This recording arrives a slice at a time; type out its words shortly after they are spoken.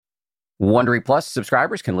Wondery Plus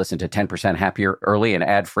subscribers can listen to 10% Happier early and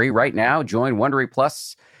ad-free right now. Join Wondery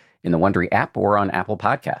Plus in the Wondery app or on Apple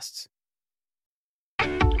Podcasts.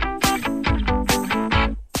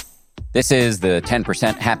 This is the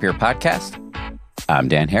 10% Happier podcast. I'm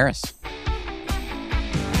Dan Harris.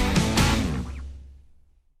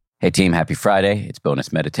 Hey team, happy Friday. It's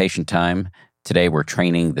bonus meditation time. Today we're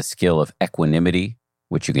training the skill of equanimity,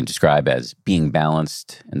 which you can describe as being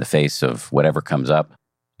balanced in the face of whatever comes up.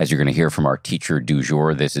 As you're going to hear from our teacher du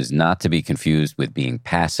jour, this is not to be confused with being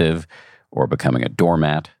passive or becoming a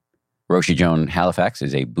doormat. Roshi Joan Halifax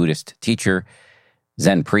is a Buddhist teacher,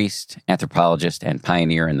 Zen priest, anthropologist, and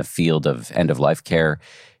pioneer in the field of end-of-life care.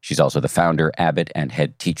 She's also the founder, abbot, and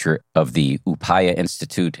head teacher of the Upaya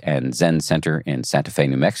Institute and Zen Center in Santa Fe,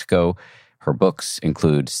 New Mexico. Her books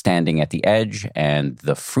include Standing at the Edge and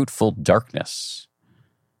The Fruitful Darkness.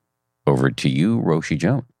 Over to you, Roshi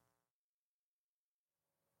Joan.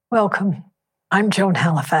 Welcome. I'm Joan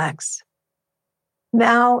Halifax.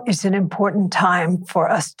 Now is an important time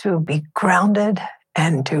for us to be grounded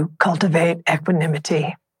and to cultivate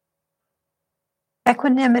equanimity.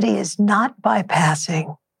 Equanimity is not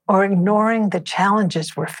bypassing or ignoring the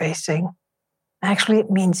challenges we're facing. Actually,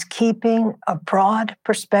 it means keeping a broad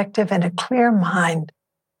perspective and a clear mind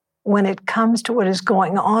when it comes to what is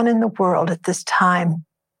going on in the world at this time.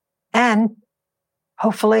 And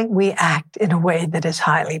hopefully, we act in a way that is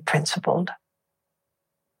highly principled.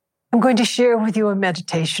 I'm going to share with you a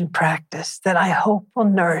meditation practice that I hope will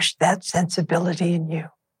nourish that sensibility in you.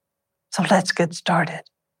 So let's get started.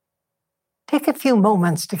 Take a few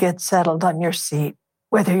moments to get settled on your seat,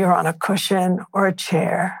 whether you're on a cushion or a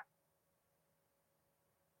chair.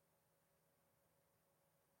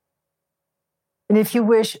 And if you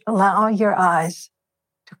wish, allow your eyes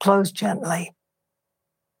to close gently.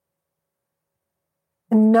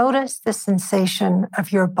 And notice the sensation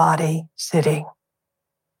of your body sitting.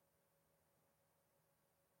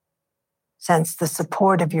 Sense the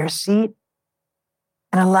support of your seat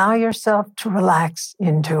and allow yourself to relax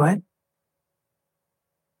into it.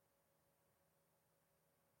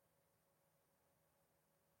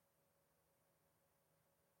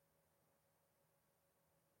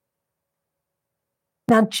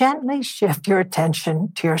 Now gently shift your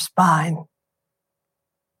attention to your spine.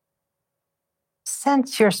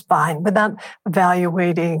 Sense your spine without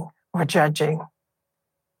evaluating or judging.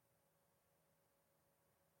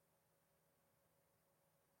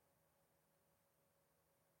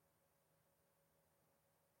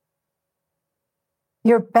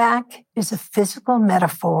 Your back is a physical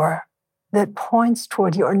metaphor that points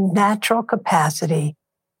toward your natural capacity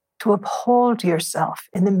to uphold yourself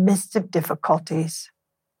in the midst of difficulties,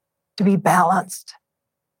 to be balanced,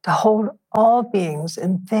 to hold all beings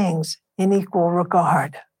and things in equal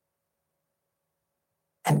regard.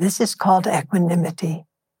 And this is called equanimity.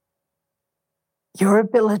 Your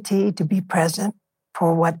ability to be present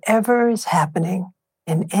for whatever is happening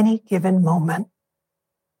in any given moment.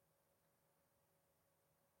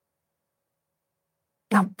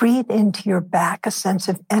 Now breathe into your back a sense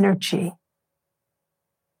of energy.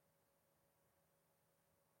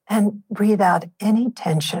 And breathe out any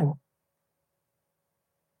tension.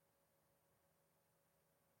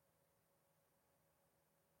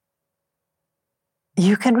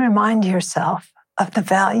 You can remind yourself of the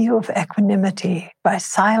value of equanimity by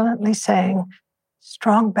silently saying,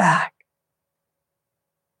 strong back.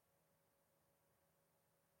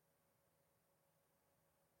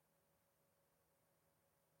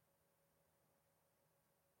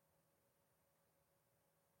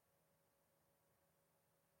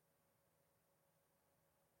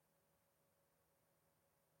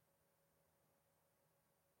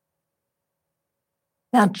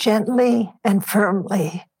 Now gently and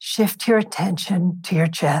firmly shift your attention to your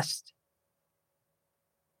chest.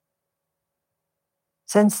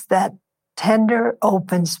 Sense that tender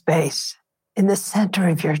open space in the center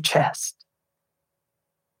of your chest.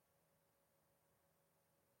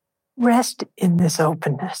 Rest in this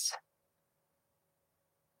openness.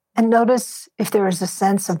 And notice if there is a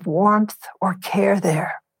sense of warmth or care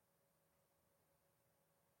there.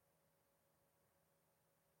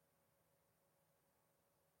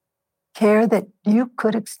 Care that you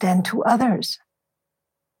could extend to others,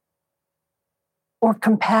 or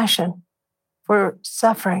compassion for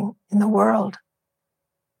suffering in the world.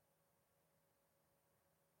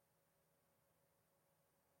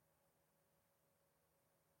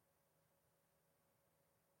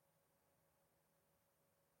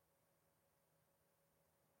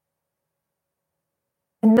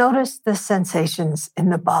 And notice the sensations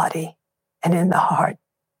in the body and in the heart.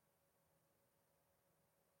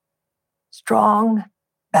 Strong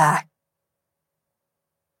back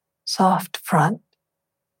soft front.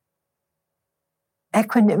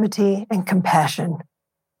 Equanimity and compassion.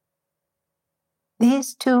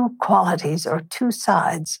 These two qualities are two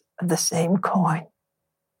sides of the same coin.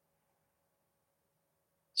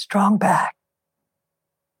 Strong back,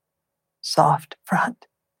 soft front.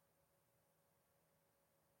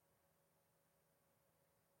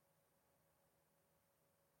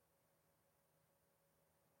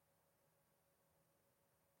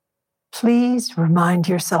 Please remind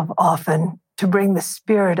yourself often to bring the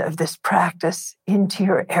spirit of this practice into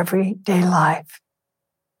your everyday life.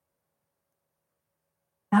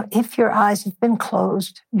 Now, if your eyes have been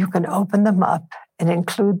closed, you can open them up and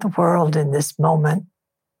include the world in this moment.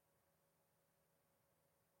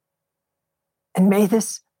 And may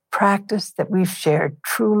this practice that we've shared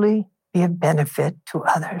truly be of benefit to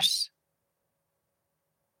others.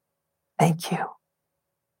 Thank you.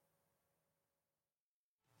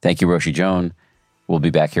 Thank you, Roshi Joan. We'll be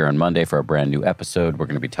back here on Monday for a brand new episode. We're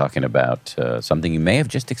going to be talking about something you may have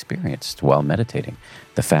just experienced while meditating.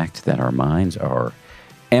 The fact that our minds are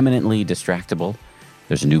eminently distractible.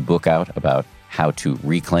 There's a new book out about how to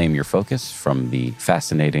reclaim your focus from the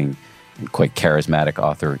fascinating and quite charismatic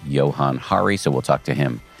author Johann Hari. So we'll talk to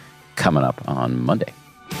him coming up on Monday.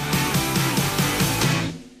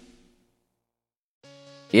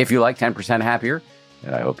 If you like 10% Happier,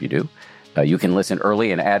 and I hope you do, you can listen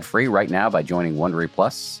early and ad-free right now by joining Wondery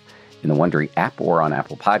Plus in the Wondery app or on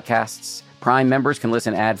Apple Podcasts. Prime members can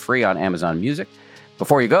listen ad-free on Amazon Music.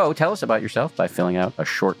 Before you go, tell us about yourself by filling out a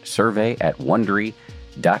short survey at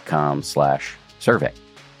Wondery.com/survey.